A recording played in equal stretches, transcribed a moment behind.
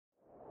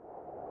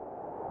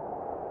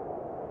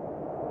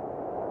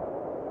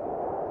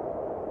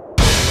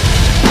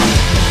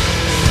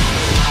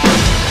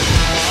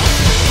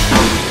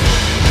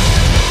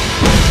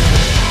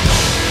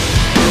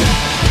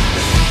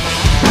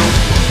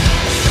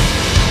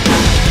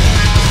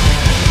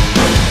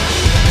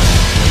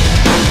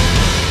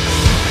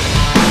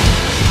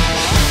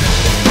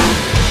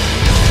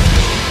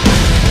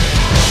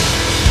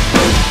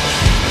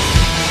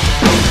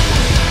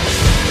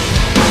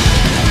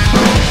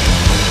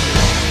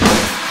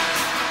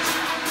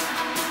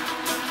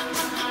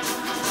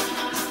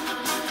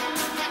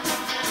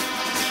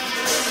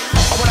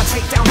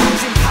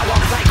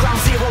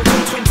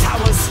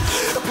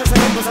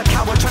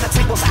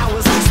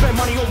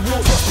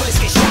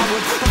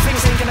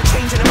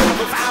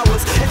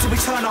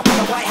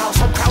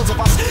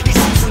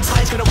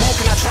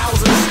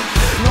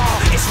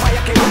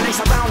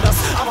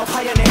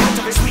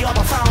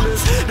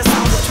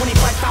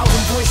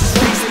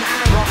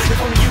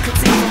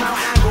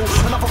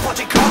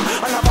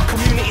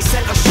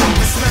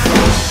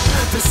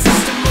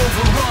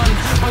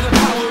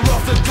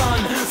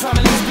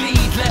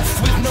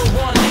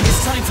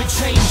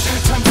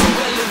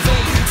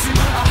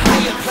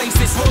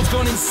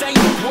insane.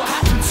 What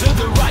happened to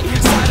the right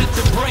hand side of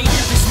the brain?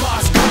 This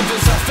mask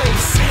covers our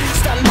face.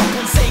 Stand up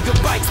and say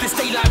goodbye to this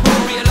daylight.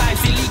 We'll realize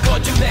illegal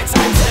do their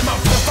time. Set 'em up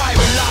for the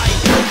firing line.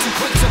 Too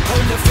quick to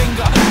pull the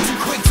finger, too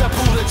quick to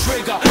pull the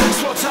trigger.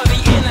 Slaughter the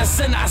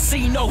innocent, I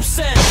see no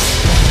sense.